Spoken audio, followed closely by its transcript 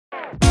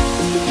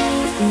Hey,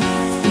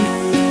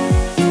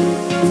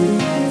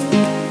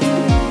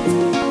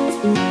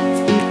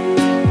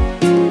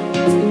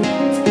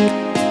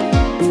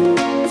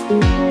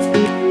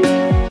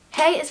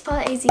 it's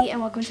Paola AZ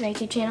and welcome to my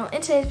YouTube channel.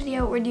 In today's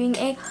video, we're doing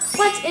a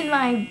what's in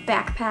my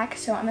backpack.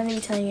 So I'm going to be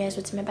telling you guys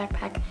what's in my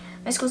backpack,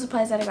 my school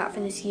supplies that I got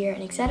for this year,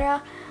 and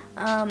etc.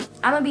 I'm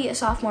going to be a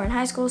sophomore in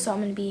high school, so I'm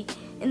going to be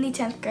in the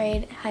 10th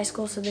grade high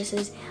school. So this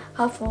is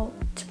helpful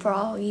for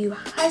all you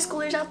high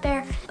schoolers out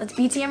there. Let's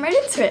BTM right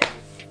into it.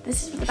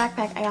 This is the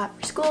backpack I got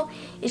for school.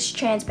 It's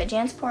Trans by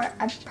Jansport.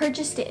 I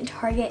purchased it in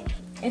Target.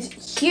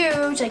 It's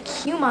huge, like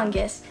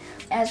humongous.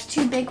 It has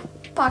two big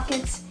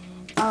pockets,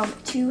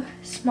 two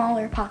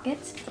smaller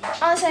pockets.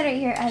 On the side right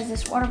here it has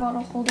this water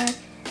bottle holder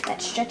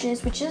that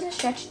stretches, which doesn't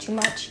stretch too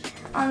much.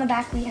 On the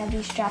back we have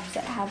these straps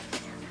that have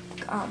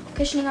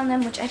cushioning on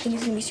them, which I think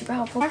is going to be super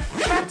helpful. Our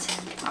front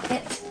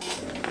pocket,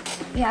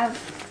 we have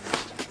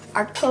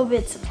our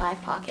COVID supply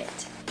pocket.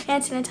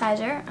 Hand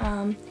sanitizer,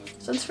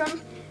 so it's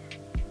from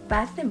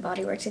Bath &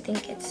 Body Works. I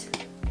think it's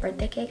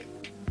birthday cake.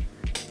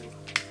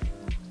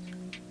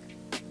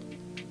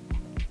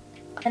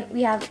 And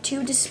we have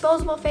two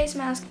disposable face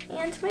masks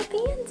and my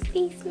Vans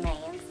face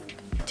mask.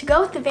 To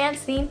go with the Vans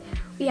theme,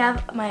 we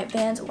have my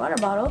Vans water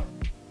bottle.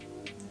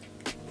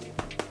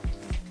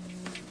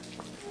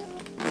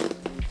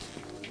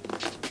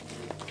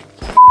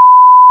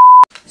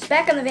 So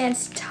back on the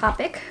Vans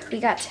topic, we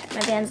got my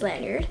Vans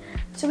lanyard.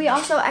 So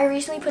I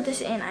recently put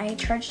this in. I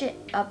charged it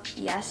up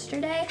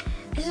yesterday.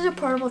 This is a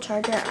portable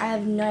charger. I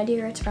have no idea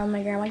where it's from.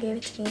 My grandma gave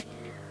it to me.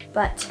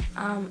 But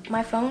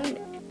my phone,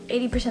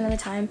 80% of the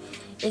time,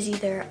 is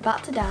either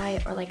about to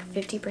die or like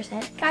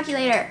 50%.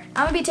 Calculator.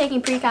 I'm gonna be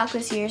taking pre-calc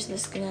this year, so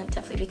this is gonna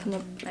definitely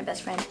become my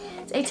best friend.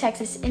 It's a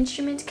Texas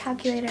Instruments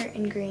calculator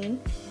in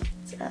green.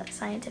 It's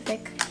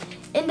scientific.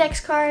 Index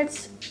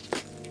cards,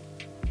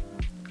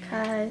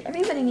 because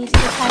everybody needs a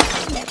good pack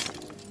of index.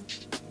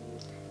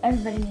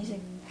 Everybody needs a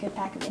good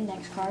pack of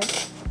index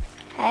cards.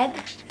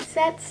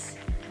 Headsets.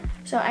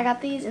 So I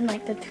got these in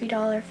like the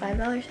 $3,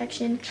 $5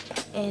 section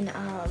in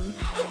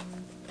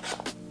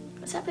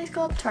what's that place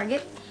called?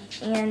 Target.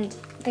 And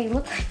they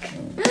look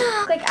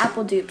like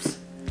Apple dupes,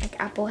 like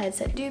Apple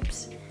headset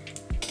dupes,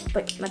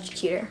 but much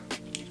cuter.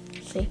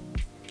 See?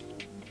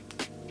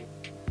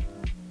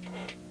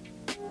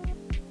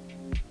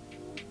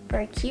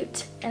 Very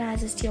cute, and it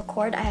has a steel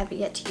cord. I have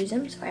yet to use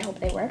them, so I hope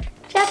they work.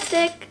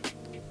 Chapstick.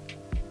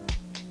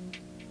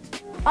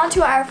 On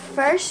to our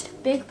first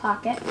big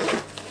pocket.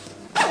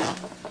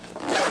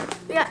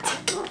 We got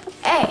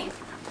a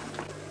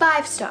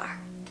 5-star,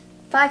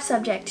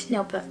 5-subject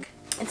notebook.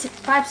 It's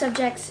 5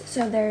 subjects,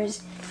 so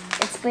it's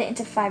split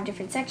into 5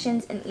 different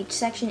sections, and each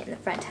section in the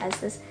front has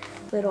this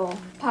little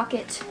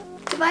pocket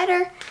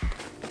divider.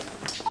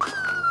 These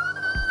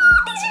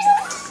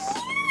are so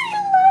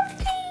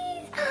cute!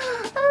 I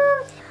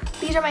love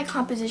these! These are my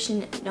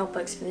composition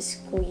notebooks for this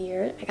school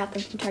year. I got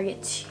them from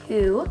Target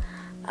too.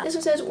 This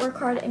one says, work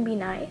hard and be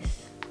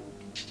nice.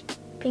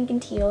 Pink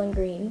and teal and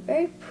green.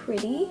 Very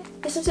pretty.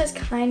 This one says,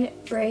 kind,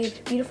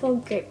 brave, beautiful,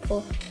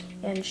 grateful,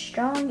 and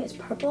strong. Is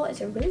purple.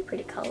 It's a really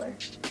pretty color.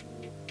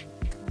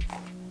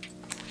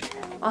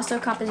 Also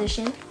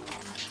composition.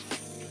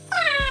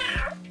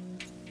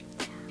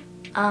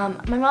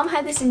 My mom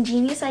had this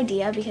ingenious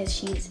idea, because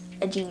she's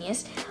a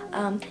genius,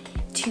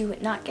 to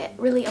not get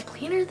really a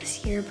planner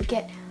this year, but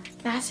get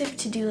massive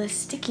to-do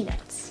list sticky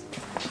notes.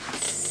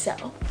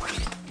 So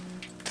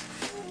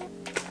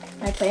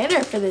my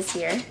planner for this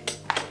year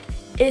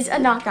is a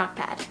knock-knock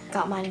pad.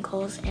 Got mine in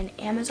Kohl's, and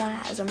Amazon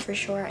has them for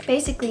sure.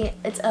 Basically,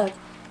 it's a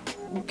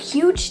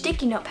huge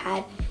sticky note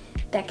pad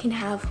that can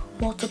have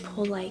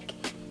multiple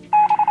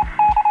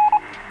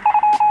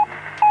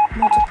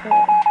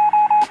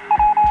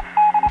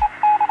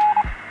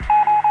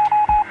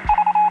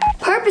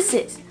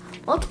purposes.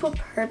 Multiple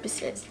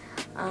purposes.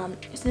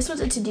 So this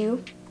one's a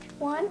to-do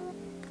one.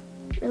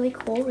 Really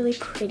cool, really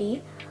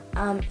pretty.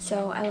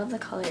 So I love the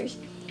colors.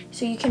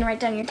 So you can write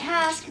down your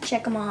task,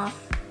 check them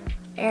off,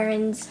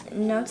 errands,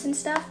 notes and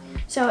stuff.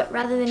 So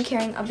rather than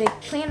carrying a big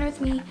planner with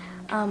me,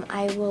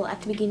 I will, at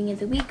the beginning of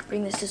the week,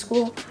 bring this to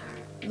school,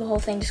 the whole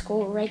thing to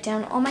school, write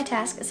down all my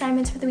task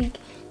assignments for the week,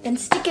 then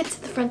stick it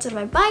to the front of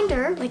my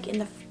binder,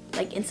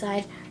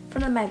 inside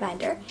front of my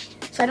binder,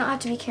 so I don't have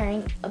to be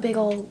carrying a big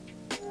old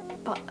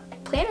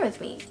planner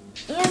with me.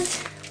 And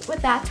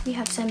with that, we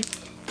have some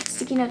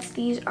sticky notes.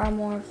 These are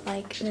more of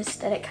like an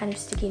aesthetic kind of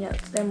sticky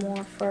notes. They're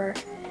more for,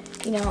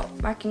 you know,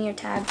 marking your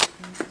tab.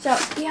 So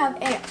we have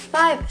a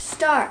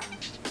 5-star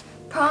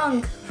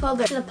prong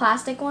folder. The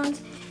plastic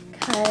ones,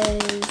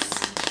 because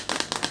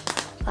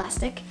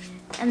plastic.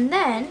 And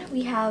then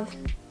we have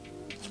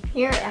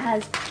here, it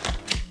has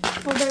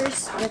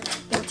folders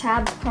with the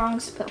tab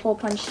prongs, put hole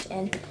punched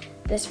in.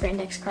 This for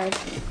index cards.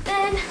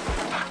 Then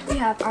we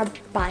have our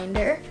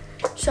binder.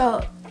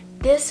 So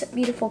this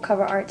beautiful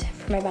cover art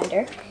for my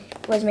binder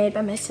was made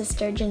by my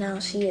sister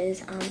Janelle. She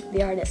is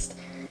the artist.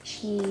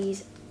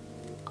 She's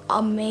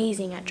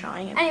amazing at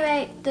drawing.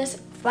 Anyway, this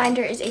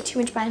binder is a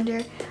 2-inch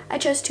binder. I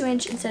chose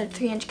 2-inch instead of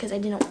 3-inch because I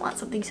didn't want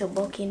something so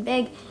bulky and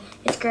big.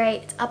 It's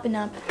great. It's up and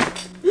up.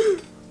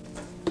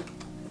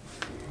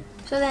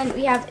 So then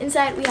we have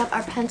inside, we have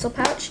our pencil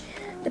pouch.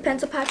 The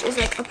pencil pouch is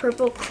like a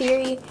purple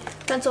cleary.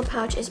 Pencil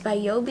pouch is by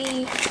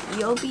Yobi.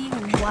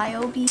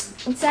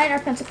 Inside our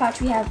pencil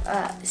pouch we have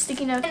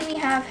sticky notes. And we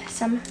have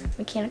some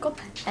mechanical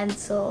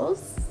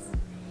pencils.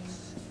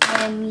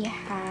 And we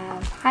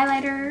have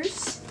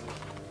highlighters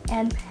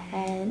and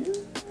pens.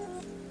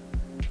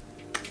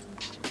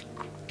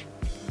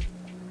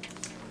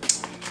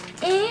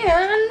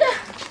 And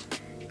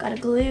got a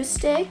glue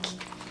stick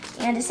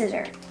and a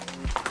scissor.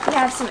 We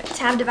have some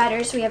tab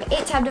dividers. So we have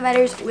 8 tab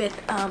dividers with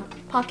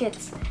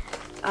pockets.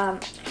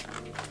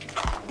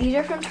 These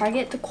are from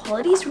Target. The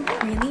quality is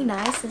really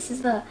nice. This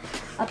is the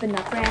Up and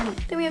Up brand.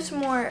 Then we have some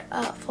more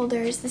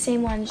folders, the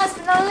same ones. Last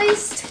but not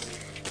least,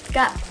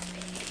 got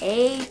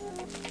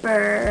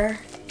paper,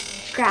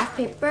 graph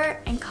paper,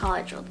 and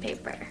college rolled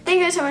paper. Thank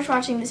you guys so much for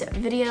watching this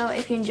video.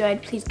 If you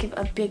enjoyed, please give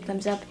a big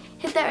thumbs up.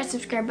 Hit that red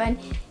subscribe button.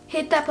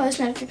 Hit that post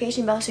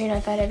notification bell so you're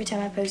notified every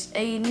time I post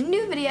a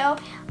new video.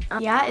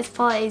 Yeah, it's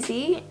Paola AZ,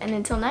 and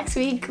until next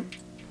week,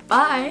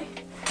 bye.